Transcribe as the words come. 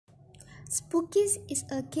Spookiz is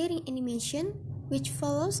a Keyring animation which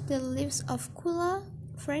follows the lives of Cula,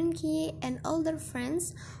 Frankie, and older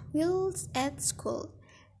friends while at school.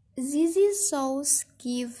 Zizi shows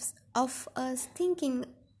gifts of a stinking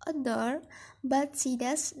odour, but she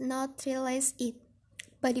does not realize it.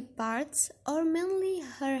 Body parts, or mainly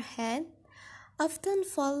her head, often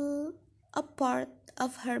fall apart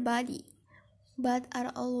of her body, but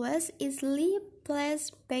are always easily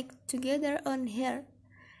placed back together on her.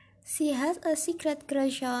 She has a secret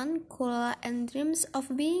crush on Cula and dreams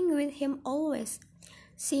of being with him always.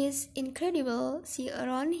 She is incredible, she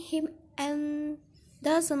around him and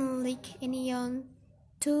doesn't like anyone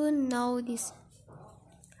to know this.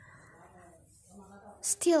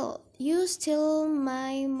 Still, you steal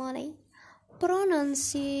my money.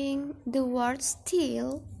 Pronouncing the word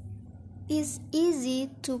steal is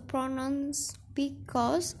easy to pronounce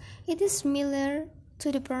because it is similar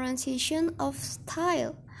to the pronunciation of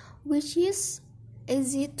style, which is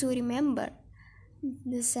easy to remember.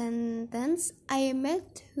 The sentence I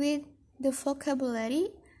made with the vocabulary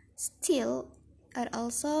steal are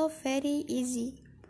also very easy.